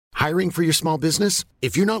Hiring for your small business?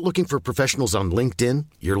 If you're not looking for professionals on LinkedIn,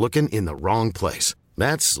 you're looking in the wrong place.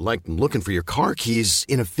 That's like looking for your car keys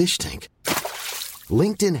in a fish tank.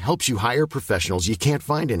 LinkedIn helps you hire professionals you can't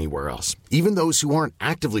find anywhere else, even those who aren't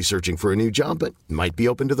actively searching for a new job but might be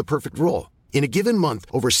open to the perfect role. In a given month,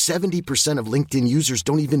 over 70% of LinkedIn users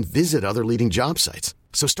don't even visit other leading job sites.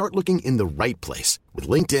 So start looking in the right place. With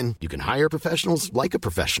LinkedIn, you can hire professionals like a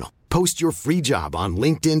professional. Post your free job on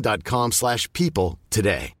linkedin.com/people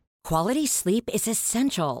today. Quality sleep is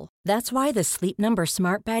essential. That's why the Sleep Number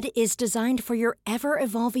Smart Bed is designed for your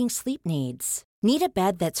ever-evolving sleep needs. Need a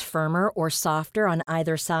bed that's firmer or softer on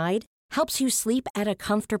either side? Helps you sleep at a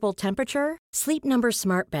comfortable temperature? Sleep Number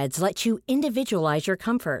Smart Beds let you individualize your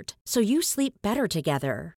comfort, so you sleep better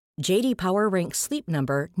together. J.D. Power ranks Sleep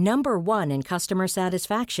Number number 1 in customer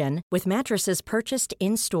satisfaction with mattresses purchased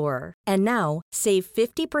in-store. And now, save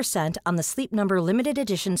 50% on the Sleep Number Limited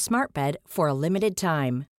Edition Smart Bed for a limited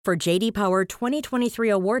time. For J.D. Power 2023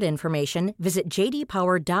 award information, visit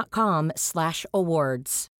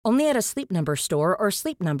jdpower.com/awards. Only at a Sleep Number store or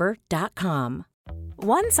sleepnumber.com.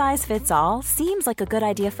 One size fits all seems like a good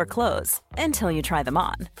idea for clothes until you try them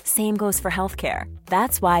on. Same goes for healthcare.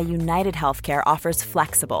 That's why United Healthcare offers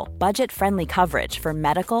flexible, budget-friendly coverage for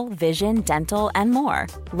medical, vision, dental, and more.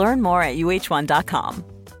 Learn more at uh1.com.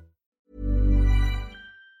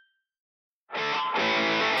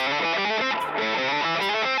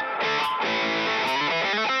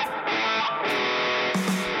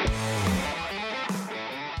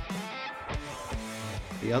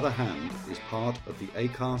 The Other Hand is part of the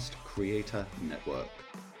Acast Creator Network.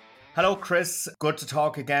 Hello, Chris. Good to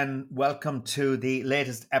talk again. Welcome to the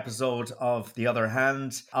latest episode of The Other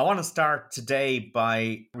Hand. I want to start today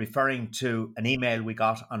by referring to an email we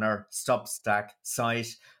got on our Substack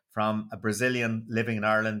site from a Brazilian living in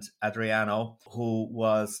Ireland, Adriano, who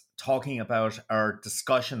was talking about our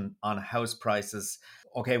discussion on house prices.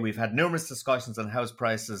 Okay, we've had numerous discussions on house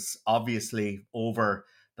prices, obviously, over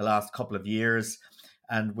the last couple of years.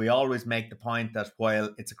 And we always make the point that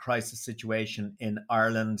while it's a crisis situation in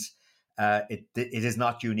Ireland, it is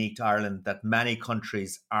not unique to Ireland, that many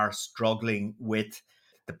countries are struggling with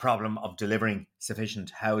the problem of delivering sufficient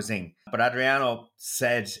housing. But Adriano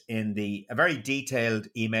said in a very detailed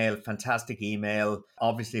email, fantastic email,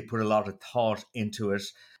 obviously put a lot of thought into it.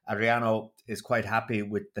 Adriano is quite happy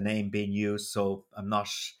with the name being used, so I'm not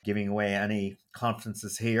giving away any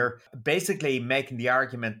confidences here. Basically making the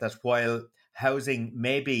argument that while housing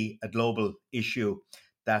may be a global issue,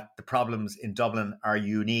 that the problems in Dublin are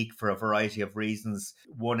unique for a variety of reasons.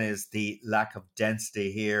 One is the lack of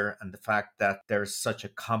density here and the fact that there's such a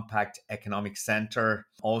compact economic centre.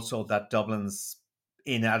 Also that Dublin's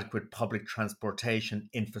inadequate public transportation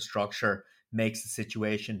infrastructure makes the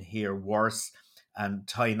situation here worse. And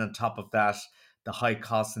tying on top of that, the high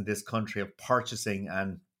costs in this country of purchasing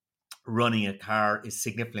and running a car is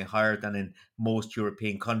significantly higher than in most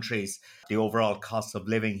European countries. The overall cost of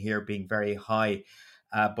living here being very high.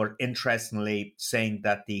 But interestingly, saying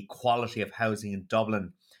that the quality of housing in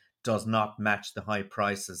Dublin does not match the high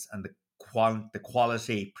prices, and the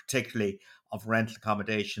quality, particularly of rental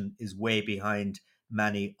accommodation, is way behind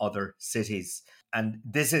many other cities. And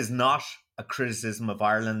this is not a criticism of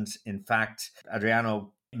Ireland. In fact,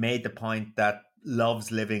 Adriano made the point that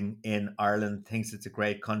loves living in Ireland, thinks it's a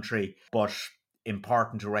great country, but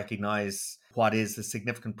important to recognise what is the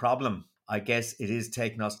significant problem. I guess it is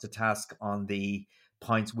taking us to task on the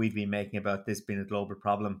points we've been making about this being a global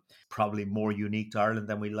problem, probably more unique to Ireland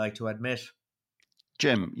than we like to admit.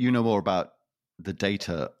 Jim, you know more about the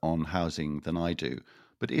data on housing than I do,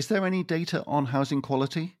 but is there any data on housing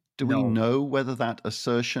quality? Do we know whether that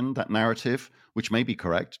assertion, that narrative, which may be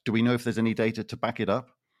correct, do we know if there's any data to back it up?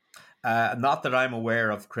 Not that I'm aware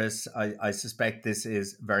of, Chris. I suspect this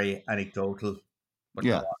is very anecdotal. But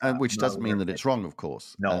yeah, and which doesn't mean that it's wrong, of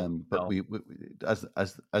course. But we as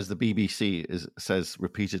the BBC says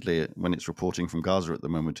repeatedly when it's reporting from Gaza at the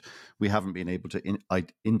moment, we haven't been able to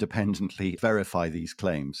independently verify these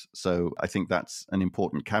claims. So I think that's an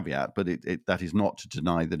important caveat. But that is not to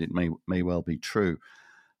deny that it may well be true.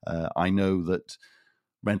 I know that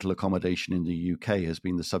rental accommodation in the UK has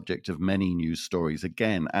been the subject of many news stories,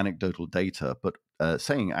 again, anecdotal data, but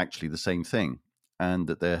saying actually the same thing, and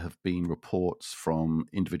that there have been reports from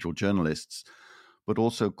individual journalists, but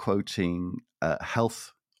also quoting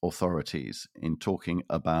health authorities in talking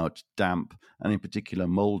about damp and in particular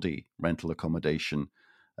mouldy rental accommodation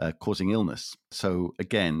causing illness. So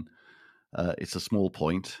again, it's a small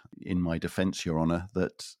point in my defence, Your Honour,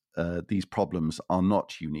 that these problems are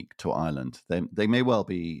not unique to Ireland. They may well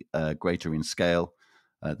be greater in scale.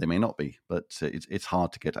 They may not be, but it's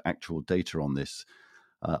hard to get actual data on this.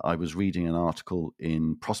 I was reading an article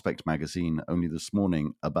in Prospect magazine only this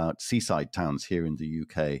morning about seaside towns here in the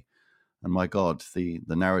UK. And my God, the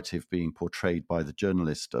narrative being portrayed by the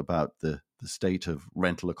journalist about the state of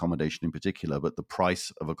rental accommodation in particular, but the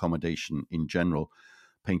price of accommodation in general,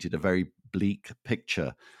 painted a very bleak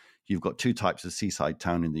picture. You've got two types of seaside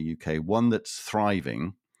town in the UK. One that's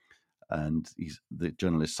thriving, and the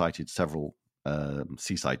journalist cited several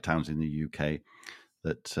seaside towns in the UK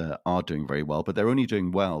that are doing very well, but they're only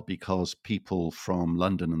doing well because people from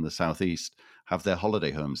London and the southeast have their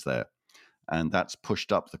holiday homes there. And that's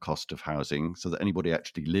pushed up the cost of housing so that anybody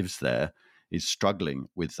actually lives there is struggling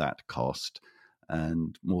with that cost.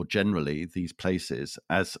 And more generally, these places,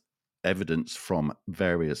 as evidence from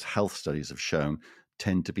various health studies have shown,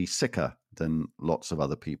 tend to be sicker than lots of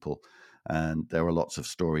other people. And there are lots of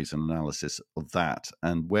stories and analysis of that.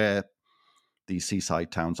 And where these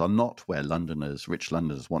seaside towns are not where Londoners, rich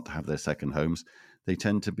Londoners, want to have their second homes, they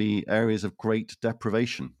tend to be areas of great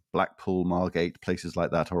deprivation. Blackpool, Margate, places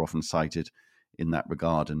like that are often cited in that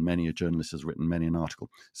regard, and many a journalist has written many an article.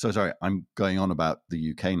 So sorry, I'm going on about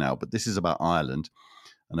the UK now, but this is about Ireland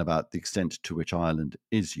and about the extent to which Ireland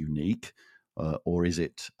is unique, or is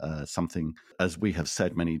it something, as we have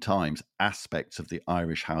said many times, aspects of the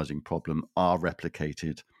Irish housing problem are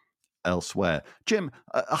replicated elsewhere. Jim,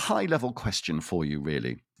 a high-level question for you,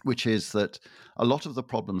 really, which is that a lot of the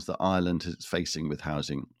problems that Ireland is facing with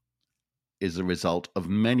housing is a result of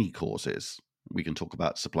many causes. We can talk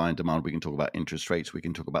about supply and demand, we can talk about interest rates, we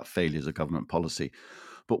can talk about failures of government policy.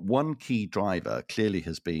 But one key driver clearly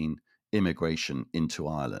has been immigration into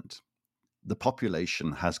Ireland. The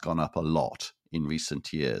population has gone up a lot in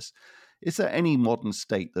recent years. Is there any modern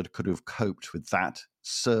state that could have coped with that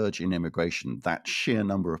surge in immigration, that sheer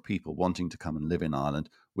number of people wanting to come and live in Ireland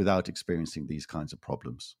without experiencing these kinds of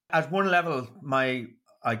problems? At one level,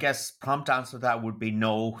 I guess prompt answer to that would be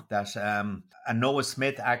no. That and Noah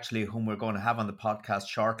Smith, actually, whom we're going to have on the podcast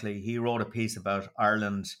shortly, he wrote a piece about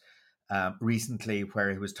Ireland recently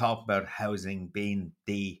where he was talking about housing being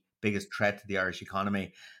the biggest threat to the Irish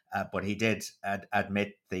economy. But he did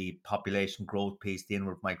admit the population growth piece, the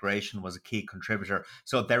inward migration, was a key contributor.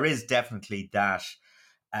 So there is definitely that.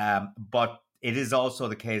 But it is also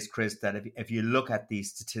the case, Chris, that if you look at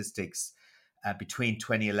these statistics, between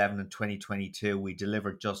 2011 and 2022, we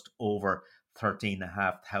delivered just over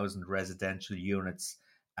 13,500 residential units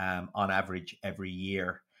on average every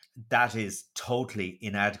year. That is totally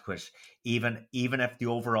inadequate. Even if the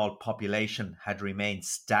overall population had remained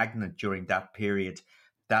stagnant during that period,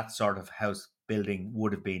 that sort of house building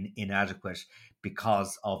would have been inadequate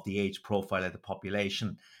because of the age profile of the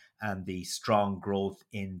population and the strong growth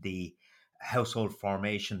in the household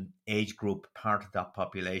formation age group part of that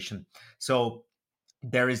population. So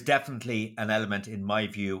there is definitely an element, in my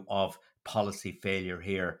view, of policy failure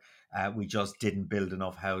here. We just didn't build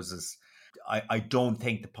enough houses. I don't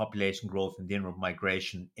think the population growth and the inward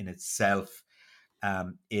migration in itself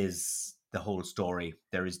is the whole story.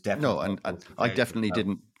 There is definitely and I definitely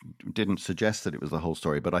didn't suggest that it was the whole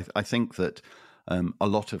story, but I think that a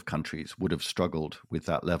lot of countries would have struggled with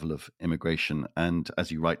that level of immigration. And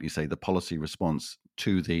as you rightly say, the policy response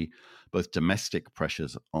to the both domestic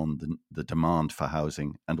pressures on the demand for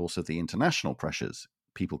housing and also the international pressures,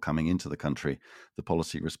 people coming into the country, the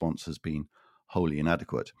policy response has been wholly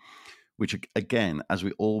inadequate, which again, as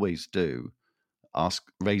we always do,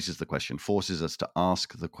 raises the question, forces us to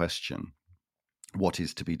ask the question, what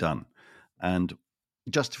is to be done? And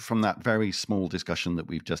just from that very small discussion that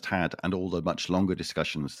we've just had and all the much longer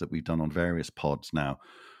discussions that we've done on various pods now,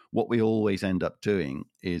 what we always end up doing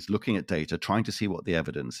is looking at data, trying to see what the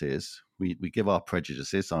evidence is. We give our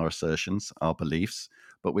prejudices, our assertions, our beliefs,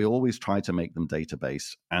 but we always try to make them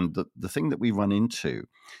data-based. And the thing that we run into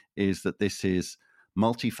is that this is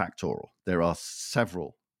multifactorial. There are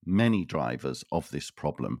many drivers of this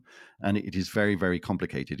problem, and it is very, very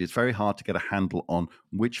complicated. It's very hard to get a handle on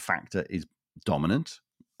which factor is dominant,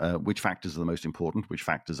 which factors are the most important, which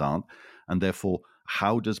factors aren't, and therefore,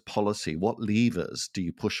 how does policy, what levers do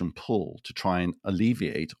you push and pull to try and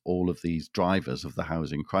alleviate all of these drivers of the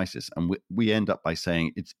housing crisis? And we end up by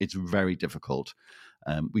saying it's very difficult.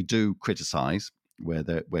 We do criticize where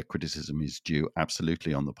criticism is due,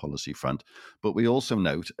 absolutely, on the policy front. But we also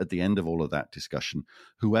note at the end of all of that discussion,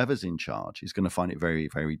 whoever's in charge is going to find it very,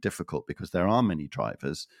 very difficult because there are many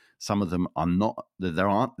drivers. Some of them are not,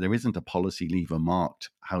 there isn't a policy lever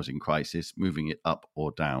marked housing crisis, moving it up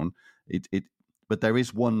or down. But there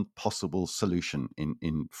is one possible solution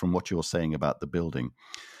in from what you're saying about the building.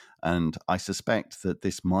 And I suspect that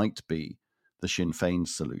this might be the Sinn Féin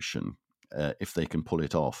solution, if they can pull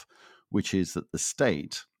it off, which is that the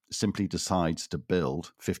state simply decides to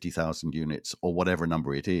build 50,000 units or whatever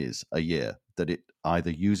number it is a year, that it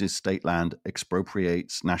either uses state land,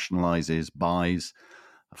 expropriates, nationalizes, buys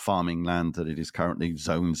farming land that it is currently,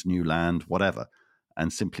 zones new land, whatever,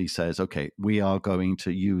 and simply says, okay, we are going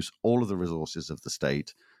to use all of the resources of the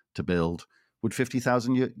state to build. Would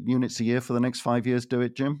 50,000 units a year for the next 5 years do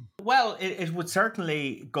it, Jim? Well, it would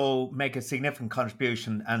certainly make a significant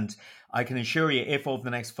contribution. And I can assure you, if over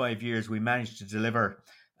the next 5 years we manage to deliver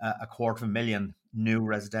 250,000 new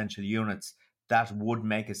residential units, that would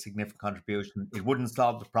make a significant contribution. It wouldn't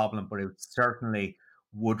solve the problem, but it certainly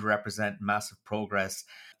would represent massive progress.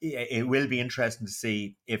 It will be interesting to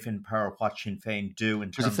see if in power what Sinn Féin do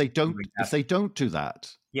in terms. Because if they don't do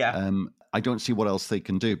that, I don't see what else they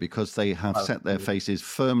can do, because they have set their faces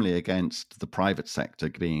firmly against the private sector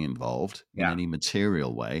being involved in any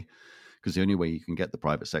material way. Because the only way you can get the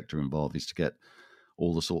private sector involved is to get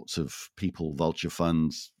all the sorts of people, vulture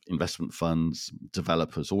funds, investment funds,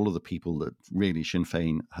 developers, all of the people that really Sinn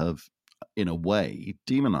Féin have, in a way,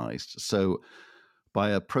 demonized. So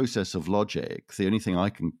by a process of logic, the only thing I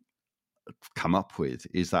can come up with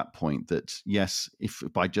is that point that, yes, if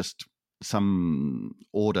by just some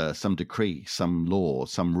order, some decree, some law,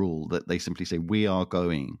 some rule, that they simply say, we are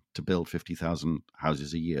going to build 50,000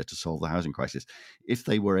 houses a year to solve the housing crisis. If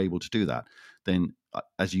they were able to do that, then,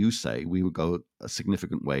 as you say, we would go a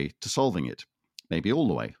significant way to solving it. Maybe all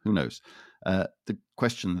the way, who knows? The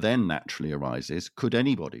question then naturally arises, could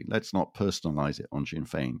anybody, let's not personalize it on Sinn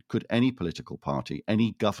Féin, could any political party,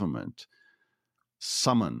 any government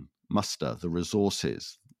muster the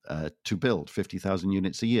resources to build 50,000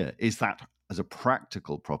 units a year? Is that, as a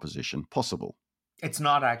practical proposition, possible? It's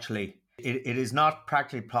not actually. It is not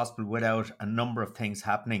practically possible without a number of things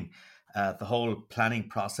happening. The whole planning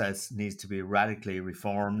process needs to be radically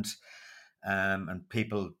reformed, and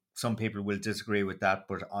some people will disagree with that,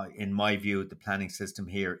 but in my view, the planning system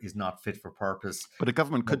here is not fit for purpose. But a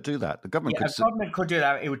government could do that. A government could do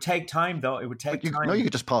that. It would take time, though. It would take time. No, you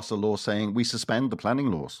could just pass a law saying we suspend the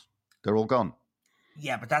planning laws. They're all gone.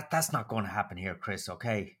 Yeah, but that's not going to happen here, Chris,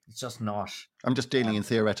 okay? It's just not. I'm just dealing in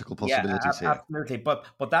theoretical possibilities here. Absolutely. But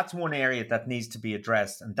that's one area that needs to be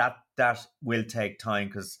addressed, and that will take time,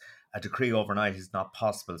 because a decree overnight is not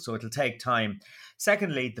possible. So it'll take time.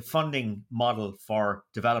 Secondly, the funding model for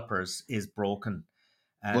developers is broken.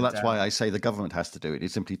 And, well, that's why I say the government has to do it.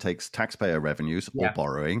 It simply takes taxpayer revenues or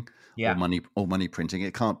borrowing or money printing.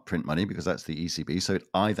 It can't print money because that's the ECB. So it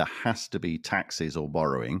either has to be taxes or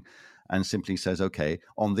borrowing, and simply says, okay,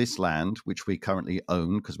 on this land, which we currently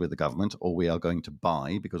own because we're the government, or we are going to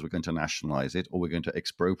buy because we're going to nationalize it, or we're going to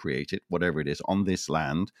expropriate it, whatever it is, on this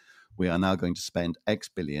land, we are now going to spend X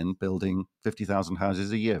billion building 50,000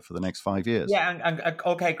 houses a year for the next 5 years. Yeah, and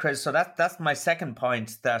okay, Chris, so that's my second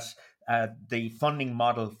point, that the funding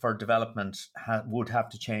model for development would have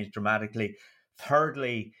to change dramatically.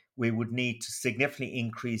 Thirdly, we would need to significantly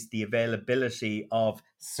increase the availability of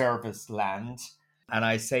service land. And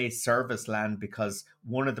I say service land because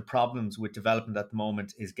one of the problems with development at the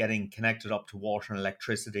moment is getting connected up to water and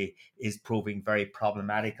electricity is proving very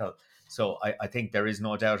problematical. So I think there is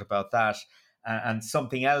no doubt about that. And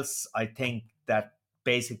something else I think that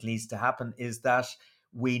basically needs to happen is that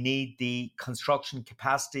we need the construction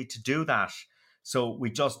capacity to do that. So we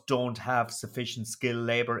just don't have sufficient skilled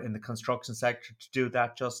labour in the construction sector to do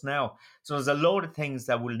that just now. So there's a load of things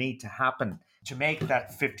that will need to happen to make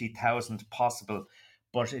that 50,000 possible,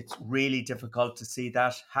 but it's really difficult to see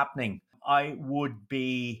that happening. I would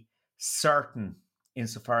be certain,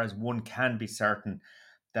 insofar as one can be certain,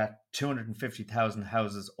 that 250,000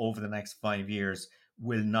 houses over the next 5 years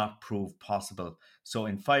will not prove possible. So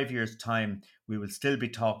in 5 years' time, we will still be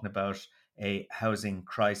talking about a housing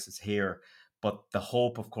crisis here. But the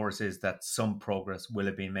hope, of course, is that some progress will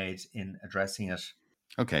have been made in addressing it.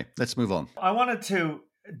 Okay, let's move on. I wanted to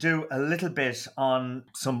do a little bit on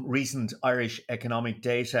some recent Irish economic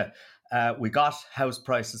data. We got house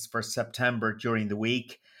prices for September during the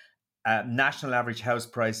week. National average house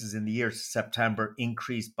prices in the year to September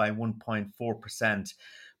increased by 1.4%.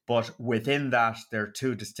 But within that, there are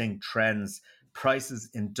two distinct trends. Prices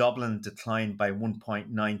in Dublin declined by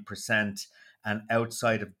 1.9%. And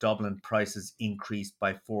outside of Dublin, prices increased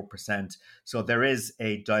by 4%. So there is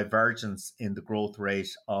a divergence in the growth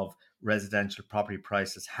rate of residential property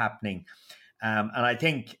prices happening. And I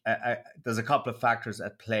think there's a couple of factors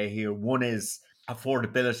at play here. One is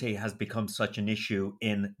affordability has become such an issue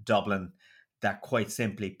in Dublin that quite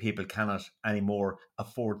simply people cannot anymore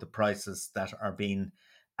afford the prices that are being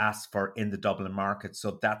asked for in the Dublin market.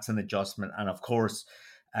 So that's an adjustment. And of course,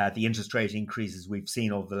 the interest rate increases we've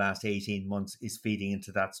seen over the last 18 months is feeding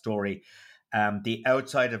into that story. The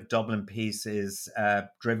outside of Dublin piece is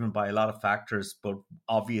driven by a lot of factors, but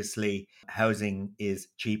obviously housing is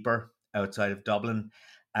cheaper outside of Dublin.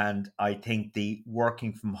 And I think the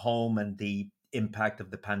working from home and the impact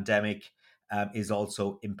of the pandemic is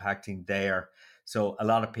also impacting there. So a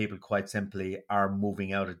lot of people quite simply are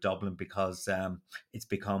moving out of Dublin because it's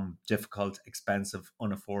become difficult, expensive,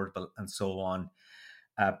 unaffordable, and so on.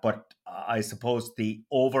 But I suppose the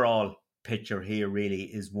overall picture here really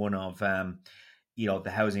is one of,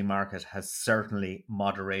 the housing market has certainly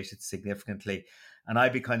moderated significantly. And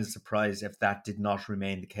I'd be kind of surprised if that did not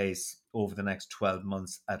remain the case over the next 12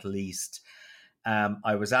 months at least.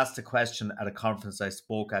 I was asked a question at a conference I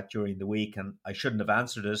spoke at during the week, and I shouldn't have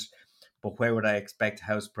answered it, but where would I expect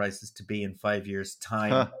house prices to be in 5 years'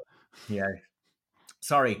 time? Yeah.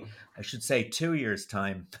 Sorry, I should say 2 years'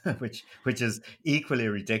 time, which is equally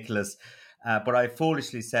ridiculous. But I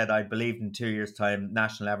foolishly said I believed in 2 years' time,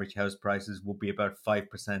 national average house prices will be about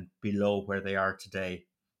 5% below where they are today.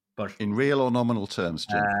 But in real or nominal terms,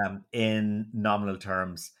 Jim? In nominal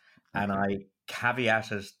terms. Okay. And I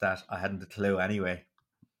caveated that I hadn't a clue anyway.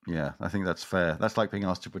 Yeah, I think that's fair. That's like being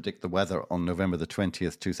asked to predict the weather on November the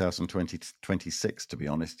 20th, 2026, to be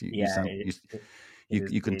honest.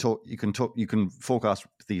 You can forecast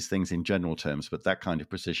these things in general terms, but that kind of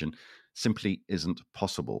precision simply isn't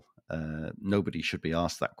possible. Nobody should be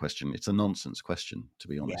asked that question. It's a nonsense question, to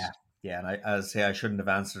be honest. Yeah, and I say I shouldn't have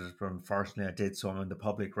answered it, but unfortunately I did, so I'm on the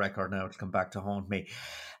public record now to come back to haunt me.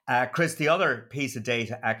 Chris, the other piece of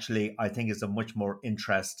data actually I think is of much more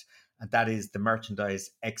interest, and that is the merchandise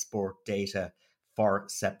export data for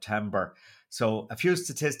September. So a few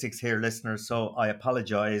statistics here, listeners, so I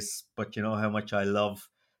apologize, but you know how much I love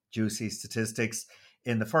juicy statistics.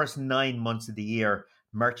 In the first 9 months of the year,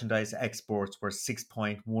 merchandise exports were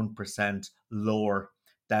 6.1% lower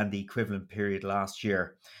than the equivalent period last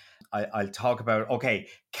year. I'll talk about,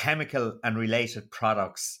 chemical and related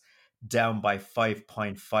products down by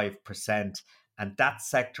 5.5%. And that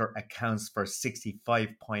sector accounts for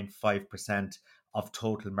 65.5% of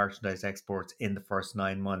total merchandise exports in the first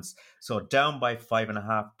 9 months. So down by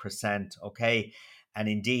 5.5%. Okay. And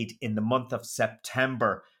indeed, in the month of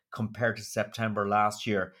September, compared to September last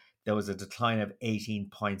year, there was a decline of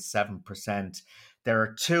 18.7%. There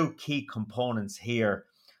are two key components here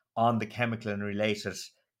on the chemical and related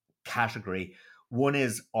category. One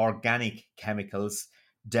is organic chemicals,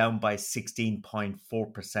 down by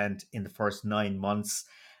 16.4% in the first 9 months,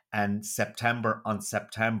 and September on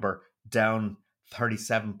September down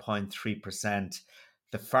 37.3%.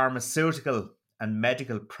 The pharmaceutical and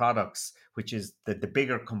medical products, which is the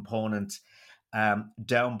bigger component,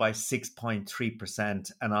 down by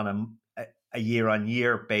 6.3%, and on a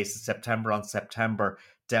year-on-year basis, September on September,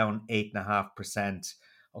 down 8.5%.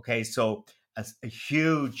 Okay, so a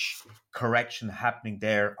huge correction happening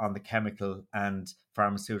there on the chemical and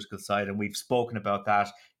pharmaceutical side, and we've spoken about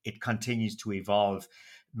that. It continues to evolve.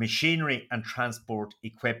 Machinery and transport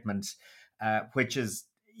equipment, which is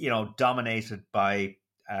dominated by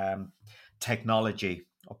technology,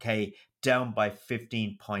 down by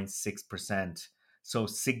 15.6%. So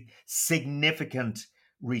significant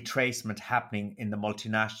retracement happening in the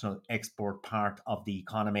multinational export part of the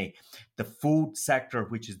economy. The food sector,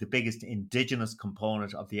 which is the biggest indigenous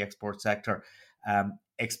component of the export sector,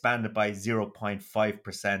 expanded by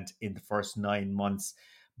 0.5% in the first 9 months,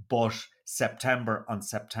 but September on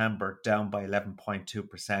September down by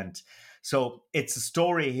 11.2%. So it's a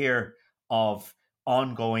story here of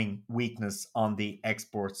ongoing weakness on the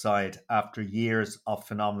export side after years of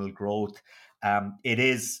phenomenal growth. It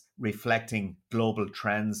is reflecting global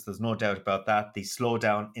trends. There's no doubt about that. The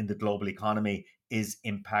slowdown in the global economy is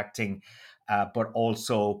impacting, but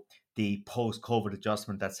also the post-COVID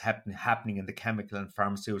adjustment that's happening in the chemical and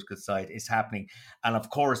pharmaceutical side is happening. And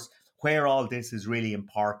of course, where all this is really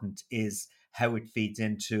important is how it feeds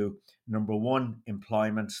into, number one,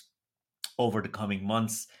 employment over the coming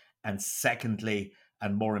months, and secondly,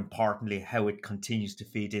 and more importantly, how it continues to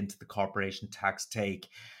feed into the corporation tax take.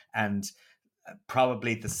 And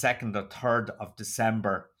probably the 2nd or 3rd of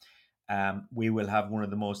December, we will have one of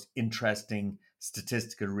the most interesting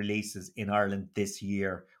statistical releases in Ireland this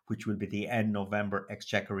year, which will be the end November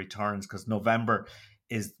Exchequer returns, because November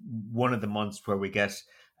is one of the months where we get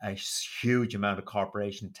a huge amount of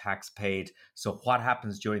corporation tax paid. So what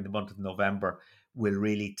happens during the month of November will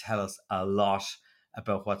really tell us a lot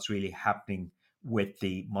about what's really happening with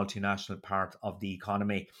the multinational part of the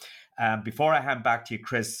economy. Before I hand back to you,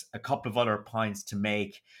 Chris, a couple of other points to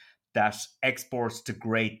make. That exports to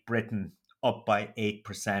Great Britain up by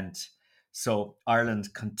 8%. So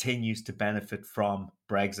Ireland continues to benefit from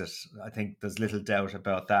Brexit. I think there's little doubt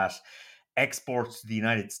about that. Exports to the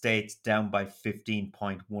United States down by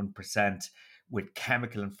 15.1%, with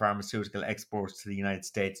chemical and pharmaceutical exports to the United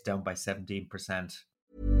States down by 17%.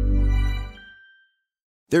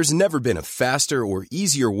 There's never been a faster or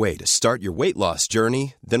easier way to start your weight loss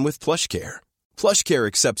journey than with PlushCare. PlushCare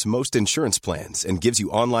accepts most insurance plans and gives you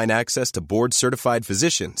online access to board-certified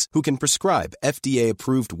physicians who can prescribe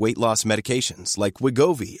FDA-approved weight loss medications like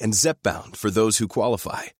Wegovy and Zepbound for those who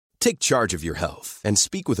qualify. Take charge of your health and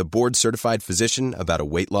speak with a board-certified physician about a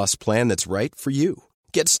weight loss plan that's right for you.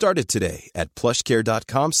 Get started today at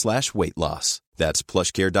plushcare.com/weight loss. That's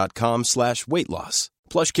plushcare.com/weight loss.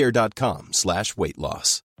 plushcare.com/weight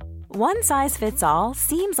loss. One size fits all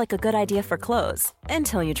seems like a good idea for clothes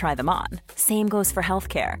until you try them on. Same goes for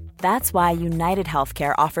healthcare. That's why United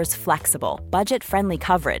Healthcare offers flexible, budget-friendly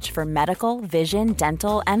coverage for medical, vision,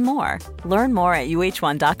 dental, and more. Learn more at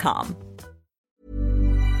uh1.com.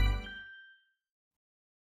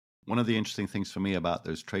 One of the interesting things for me about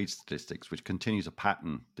those trade statistics, which continues a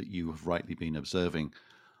pattern that you have rightly been observing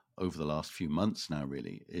over the last few months now,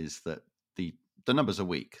 really, is that the numbers are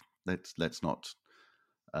weak. Let's not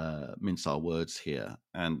mince our words here.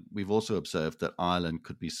 And we've also observed that Ireland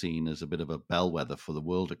could be seen as a bit of a bellwether for the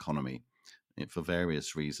world economy for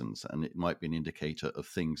various reasons. And it might be an indicator of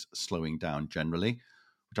things slowing down generally,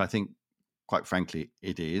 which I think, quite frankly,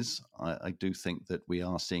 it is. I do think that we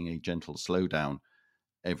are seeing a gentle slowdown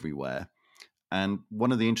everywhere. And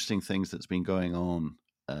one of the interesting things that's been going on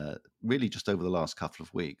really just over the last couple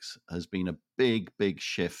of weeks has been a big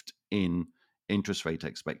shift in interest rate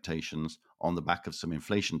expectations on the back of some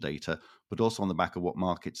inflation data, but also on the back of what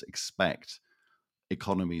markets expect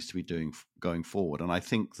economies to be doing going forward. And I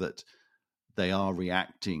think that they are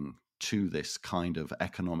reacting to this kind of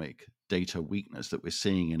economic data weakness that we're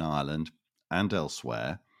seeing in Ireland and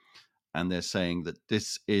elsewhere. And they're saying that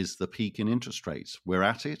this is the peak in interest rates. We're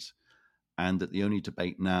at it, and that the only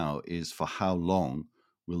debate now is for how long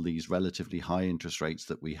will these relatively high interest rates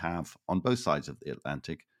that we have on both sides of the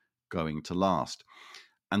Atlantic going to last.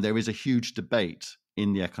 And there is a huge debate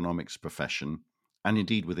in the economics profession, and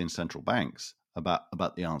indeed within central banks,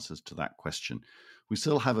 about the answers to that question. We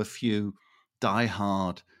still have a few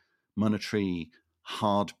die-hard monetary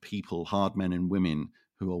hard people, hard men and women,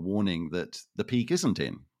 who are warning that the peak isn't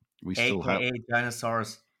in. We still have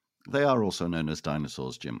dinosaurs. They are also known as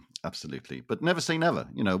dinosaurs, Jim. Absolutely. But never say never.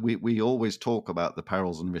 You know, we always talk about the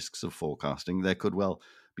perils and risks of forecasting. There could well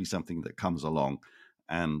be something that comes along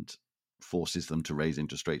and forces them to raise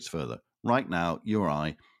interest rates further. Right now, you or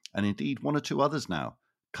I, and indeed one or two others now,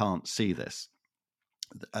 can't see this.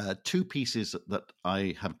 Two pieces that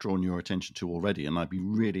I have drawn your attention to already, and I'd be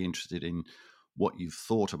really interested in what you've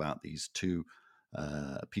thought about these two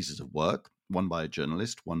pieces of work, one by a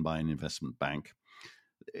journalist, one by an investment bank.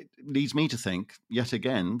 It leads me to think, yet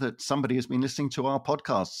again, that somebody has been listening to our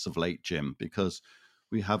podcasts of late, Jim, because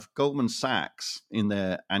we have Goldman Sachs in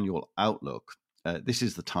their annual outlook. This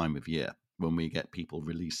is the time of year when we get people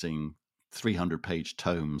releasing 300-page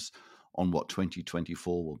tomes on what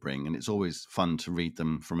 2024 will bring. And it's always fun to read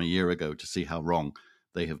them from a year ago to see how wrong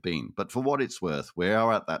they have been. But for what it's worth, we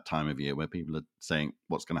are at that time of year where people are saying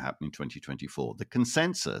what's going to happen in 2024. The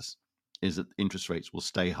consensus is that interest rates will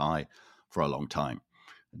stay high for a long time.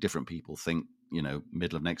 Different people think,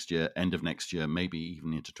 middle of next year, end of next year, maybe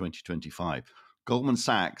even into 2025. Goldman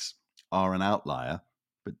Sachs are an outlier,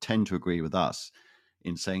 but tend to agree with us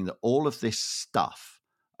in saying that all of this stuff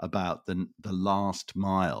about the last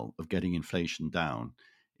mile of getting inflation down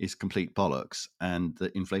is complete bollocks, and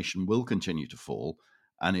that inflation will continue to fall,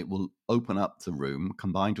 and it will open up the room,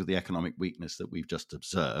 combined with the economic weakness that we've just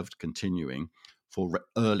observed continuing, for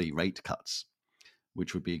early rate cuts,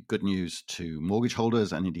 which would be good news to mortgage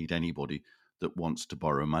holders and indeed anybody that wants to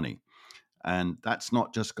borrow money. And that's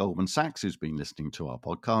not just Goldman Sachs who's been listening to our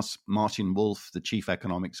podcasts. Martin Wolf, the chief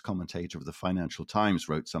economics commentator of the Financial Times,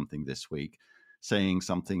 wrote something this week saying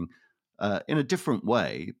something in a different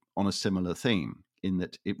way on a similar theme, in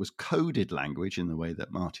that it was coded language in the way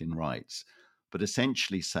that Martin writes, but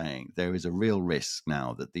essentially saying there is a real risk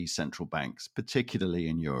now that these central banks, particularly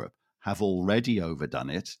in Europe, have already overdone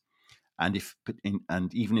it. And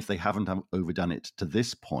even if they haven't overdone it to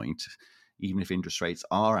this point, even if interest rates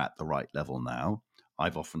are at the right level now,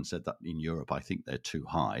 I've often said that in Europe, I think they're too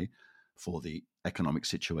high for the economic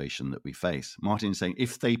situation that we face. Martin is saying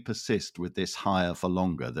if they persist with this higher for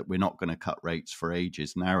longer, that we're not going to cut rates for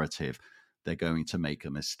ages narrative, they're going to make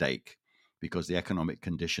a mistake, because the economic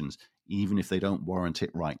conditions, even if they don't warrant it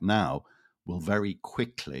right now, will very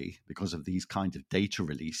quickly, because of these kind of data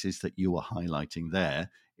releases that you are highlighting there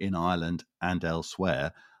in Ireland and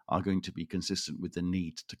elsewhere, are going to be consistent with the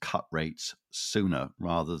need to cut rates sooner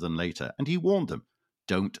rather than later. And he warned them,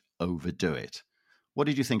 don't overdo it. What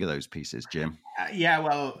did you think of those pieces, Jim?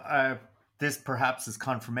 This perhaps is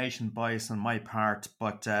confirmation bias on my part,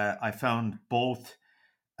 but I found both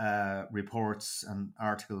reports and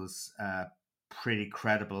articles pretty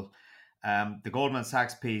credible. The Goldman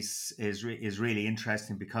Sachs piece is really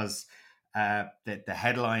interesting because the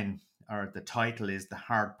headline or the title is "The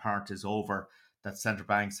hard part is over," that central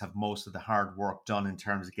banks have most of the hard work done in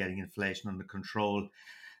terms of getting inflation under control.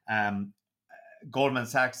 Goldman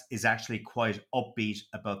Sachs is actually quite upbeat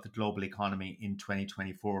about the global economy in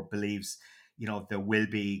 2024, believes, there will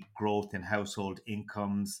be growth in household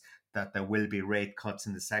incomes, that there will be rate cuts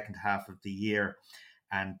in the second half of the year,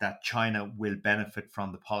 and that China will benefit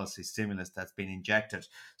from the policy stimulus that's been injected.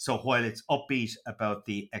 So while it's upbeat about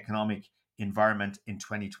the economic environment in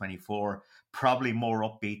 2024, probably more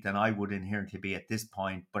upbeat than I would inherently be at this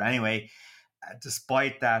point. But anyway,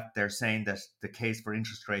 despite that, they're saying that the case for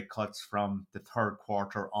interest rate cuts from the third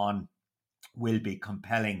quarter on will be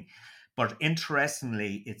compelling. But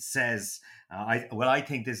interestingly, it says, I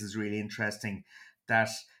think this is really interesting, that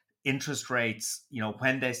interest rates,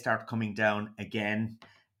 when they start coming down again,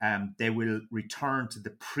 they will return to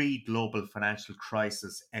the pre-global financial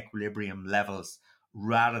crisis equilibrium levels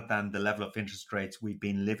rather than the level of interest rates we've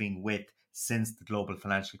been living with since the global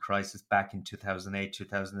financial crisis back in 2008,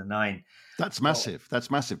 2009. That's massive. That's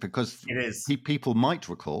massive because it is. People might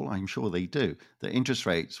recall, I'm sure they do, that interest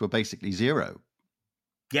rates were basically zero.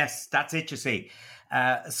 Yes, that's it, you see.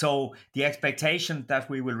 So the expectation that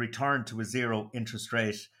we will return to a zero interest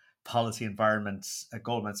rate policy environment,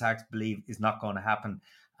 Goldman Sachs believe is not going to happen.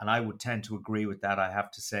 And I would tend to agree with that, I have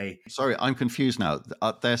to say. Sorry, I'm confused now.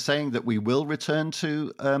 They're saying that we will return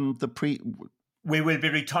to We will be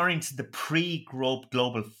returning to the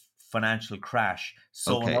pre-global financial crash.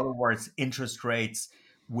 So in other words, interest rates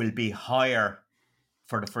will be higher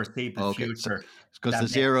for the foreseeable future. Because the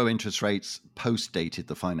zero interest rates post-dated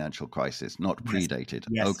the financial crisis, not predated.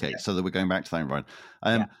 Yes. So that we're going back to that environment.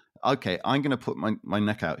 Okay, I'm going to put my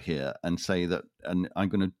neck out here and say that, and I'm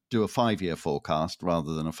going to do a 5-year forecast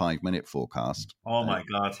rather than a 5-minute forecast. Oh my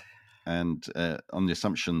God. And on the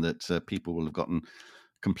assumption that people will have gotten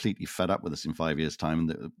completely fed up with us in 5 years' time and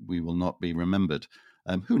that we will not be remembered.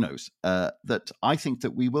 Who knows? That I think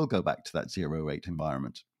that we will go back to that zero rate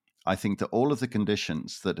environment. I think that all of the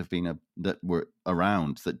conditions that have been that were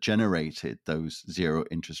around that generated those zero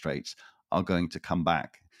interest rates are going to come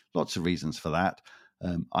back. Lots of reasons for that.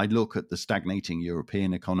 I look at the stagnating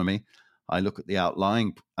European economy. I look at the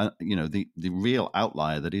outlying, the real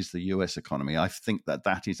outlier that is the US economy. I think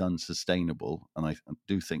that is unsustainable. And I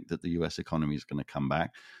do think that the US economy is going to come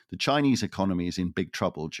back. The Chinese economy is in big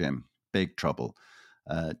trouble, Jim, big trouble.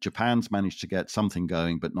 Japan's managed to get something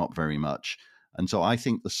going, but not very much. And so I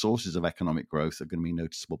think the sources of economic growth are going to be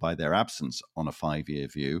noticeable by their absence on a 5-year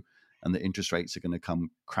view. And the interest rates are going to come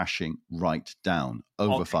crashing right down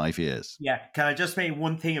over 5 years. Yeah. Can I just say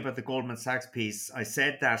one thing about the Goldman Sachs piece? I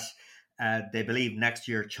said that they believe next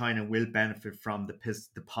year China will benefit from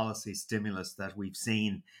the policy stimulus that we've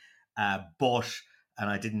seen. But, and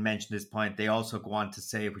I didn't mention this point, they also go on to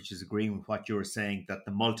say, which is agreeing with what you were saying, that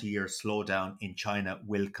the multi-year slowdown in China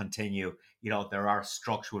will continue. There are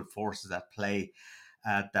structural forces at play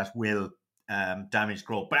that will damage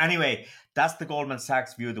growth. But anyway, that's the Goldman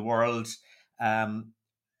Sachs view of the world.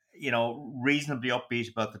 Reasonably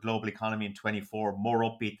upbeat about the global economy in 24, more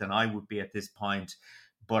upbeat than I would be at this point,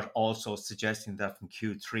 but also suggesting that from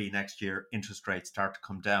Q3 next year, interest rates start to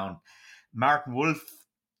come down. Martin Wolf,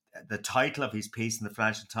 the title of his piece in the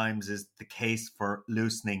Financial Times is "The Case for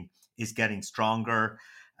Loosening is Getting Stronger."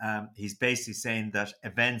 He's basically saying that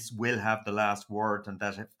events will have the last word and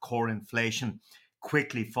that if core inflation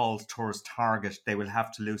quickly falls towards target, they will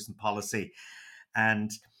have to loosen policy.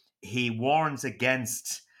 And he warns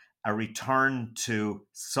against a return to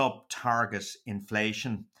sub-target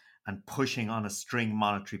inflation and pushing on a string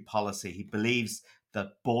monetary policy. He believes that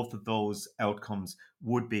both of those outcomes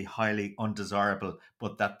would be highly undesirable,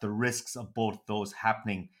 but that the risks of both those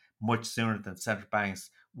happening much sooner than central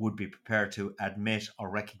banks would be prepared to admit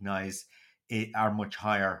or recognize are much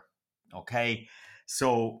higher. Okay,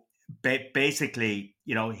 so basically,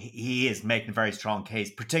 he is making a very strong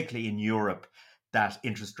case, particularly in Europe, that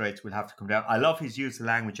interest rates will have to come down. I love his use of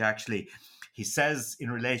language, actually. He says in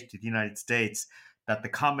relation to the United States that the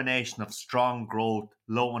combination of strong growth,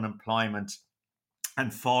 low unemployment,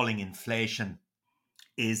 and falling inflation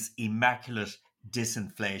is immaculate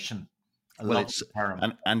disinflation.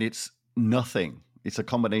 And it's nothing. It's a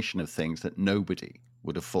combination of things that nobody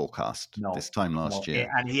would have forecast this time last year.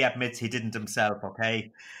 And he admits he didn't himself,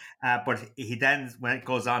 okay? But he then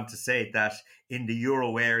goes on to say that in the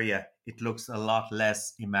euro area, it looks a lot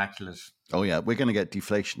less immaculate. Oh, yeah. We're going to get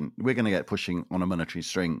deflation. We're going to get pushing on a monetary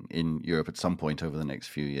string in Europe at some point over the next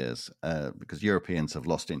few years because Europeans have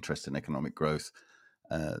lost interest in economic growth.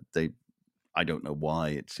 I don't know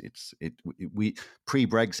why. We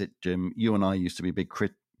pre-Brexit, Jim, you and I used to be big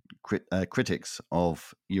critics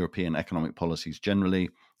of European economic policies generally.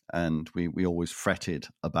 And we always fretted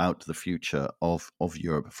about the future of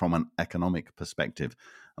Europe from an economic perspective.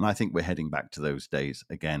 And I think we're heading back to those days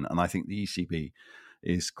again. And I think the ECB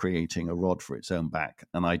is creating a rod for its own back.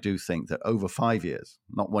 And I do think that over 5 years,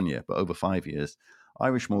 not 1 year, but over 5 years,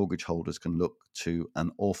 Irish mortgage holders can look to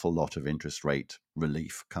an awful lot of interest rate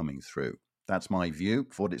relief coming through. That's my view.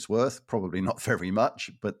 For what it's worth, probably not very much,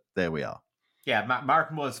 but there we are. Yeah,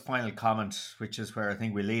 Martin Wood's final comment, which is where I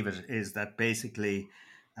think we leave it, is that basically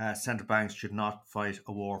central banks should not fight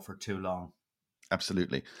a war for too long.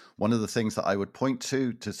 Absolutely. One of the things that I would point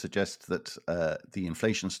to suggest that the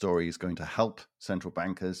inflation story is going to help central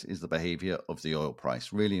bankers is the behavior of the oil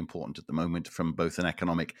price. Really important at the moment from both an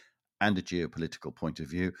economic and a geopolitical point of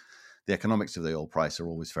view. The economics of the oil price are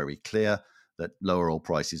always very clear, that lower oil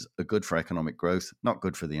prices are good for economic growth, not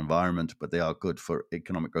good for the environment, but they are good for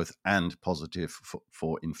economic growth and positive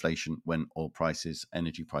for inflation when oil prices,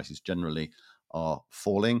 energy prices generally are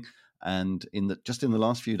falling. And just in the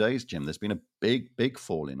last few days, Jim, there's been a big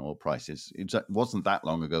fall in oil prices. It wasn't that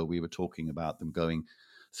long ago we were talking about them going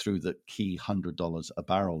through the key $100 a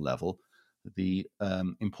barrel level. The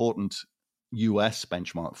important US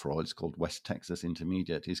benchmark for oil, it's called West Texas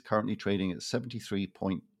Intermediate, is currently trading at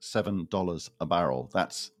 $73.7 a barrel.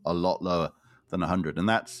 That's a lot lower than 100. And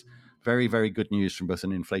that's very, very good news from both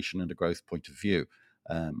an inflation and a growth point of view.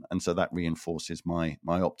 And so that reinforces my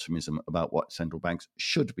optimism about what central banks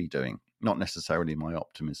should be doing, not necessarily my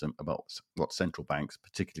optimism about what central banks,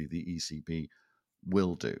 particularly the ECB,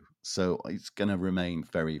 will do. So it's going to remain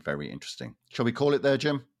very, very interesting. Shall we call it there,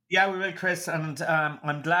 Jim? Yeah, we will, Chris. And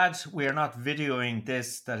I'm glad we are not videoing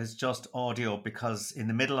this, that is just audio, because in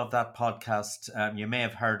the middle of that podcast, you may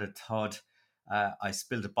have heard a thud. I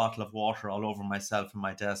spilled a bottle of water all over myself and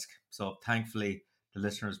my desk. So thankfully, the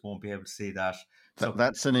listeners won't be able to see that. So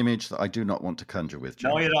that's an image that I do not want to conjure with,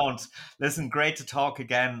 Jim. No, you don't. Listen, great to talk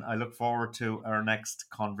again. I look forward to our next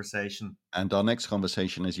conversation. And our next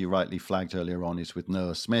conversation, as you rightly flagged earlier on, is with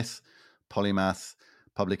Noah Smith, polymath,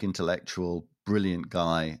 public intellectual, brilliant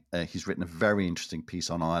guy. He's written a very interesting piece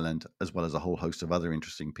on Ireland, as well as a whole host of other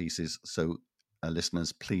interesting pieces. So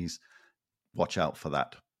listeners, please watch out for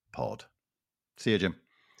that pod. See you, Jim.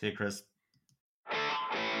 See you, Chris.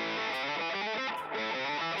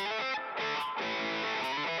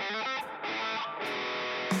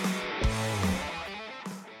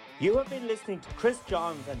 You have been listening to Chris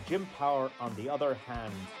Johns and Jim Power on The Other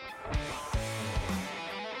Hand.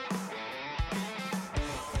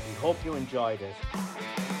 We hope you enjoyed it.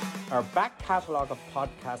 Our back catalogue of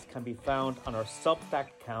podcasts can be found on our Substack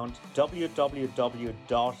account,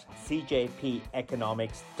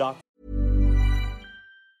 www.cjpeconomics.com.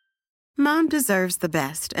 Mom deserves the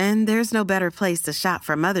best, and there's no better place to shop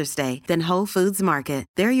for Mother's Day than Whole Foods Market.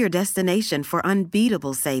 They're your destination for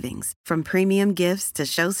unbeatable savings, from premium gifts to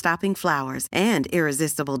show-stopping flowers and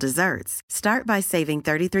irresistible desserts. Start by saving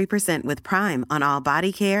 33% with Prime on all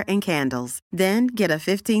body care and candles. Then get a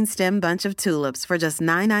 15-stem bunch of tulips for just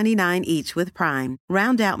 $9.99 each with Prime.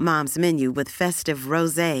 Round out Mom's menu with festive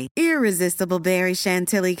rosé, irresistible berry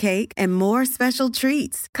chantilly cake, and more special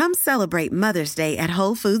treats. Come celebrate Mother's Day at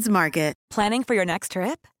Whole Foods Market. Planning for your next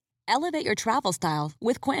trip? Elevate your travel style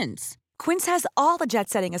with Quince. Quince has all the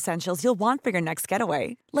jet-setting essentials you'll want for your next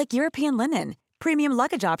getaway, like European linen, premium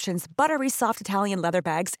luggage options, buttery soft Italian leather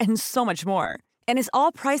bags, and so much more. And is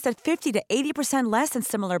all priced at 50 to 80% less than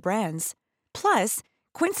similar brands. Plus,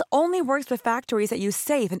 Quince only works with factories that use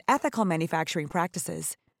safe and ethical manufacturing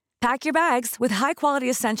practices. Pack your bags with high-quality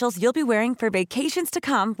essentials you'll be wearing for vacations to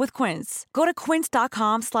come with Quince. Go to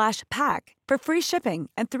quince.com/pack for free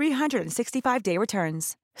shipping and 365-day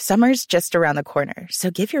returns. Summer's just around the corner,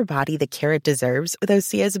 so give your body the care it deserves with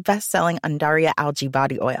Osea's best-selling Undaria Algae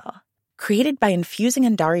Body Oil. Created by infusing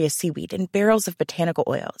Undaria seaweed in barrels of botanical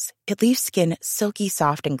oils, it leaves skin silky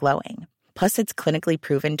soft and glowing. Plus, it's clinically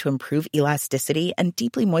proven to improve elasticity and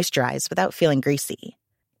deeply moisturize without feeling greasy.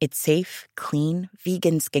 It's safe, clean,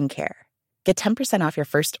 vegan skincare. Get 10% off your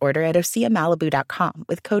first order at OseaMalibu.com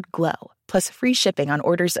with code GLOW, plus free shipping on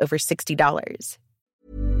orders over $60.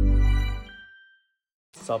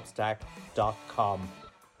 Substack.com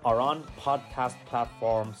or on podcast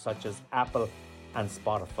platforms such as Apple, and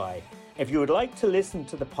Spotify. If you would like to listen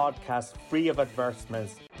to the podcast free of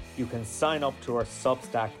advertisements, you can sign up to our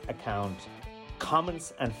Substack account.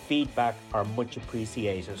 Comments and feedback are much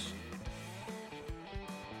appreciated.